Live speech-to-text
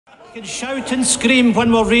We can shout and scream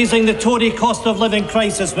when we're raising the Tory cost of living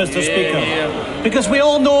crisis, Mr. Speaker. Because we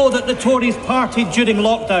all know that the Tories partied during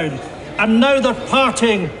lockdown, and now they're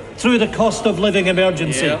partying through the cost of living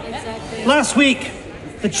emergency. Last week,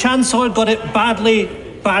 the Chancellor got it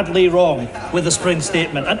badly wrong with the spring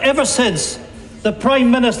statement, and ever since, the Prime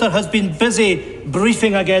Minister has been busy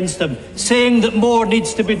briefing against him, saying that more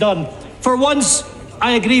needs to be done. For once,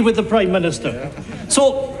 I agree with the Prime Minister.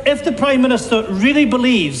 So, if the Prime Minister really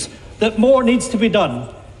believes that more needs to be done,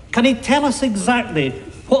 can he tell us exactly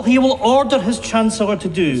what he will order his Chancellor to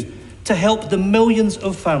do to help the millions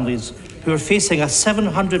of families who are facing a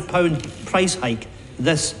 £700 price hike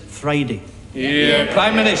this Friday?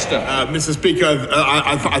 Prime Minister. Mr. Speaker,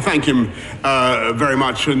 I thank him very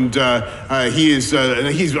much, and I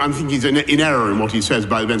think he's in error in what he says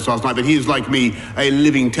about events last night, but he is, like me, a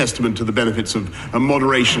living testament to the benefits of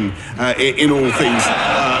moderation in all things,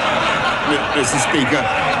 Mr. Speaker.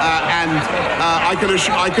 And I can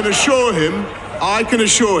assure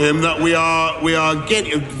him that we are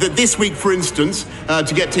getting that this week, for instance,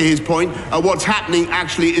 to get to his point, what's happening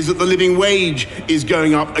actually is that the living wage is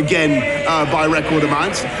going up again by record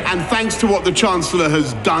amounts, and thanks to what the Chancellor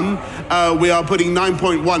has done, we are putting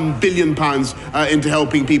 £9.1 billion into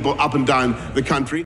helping people up and down the country.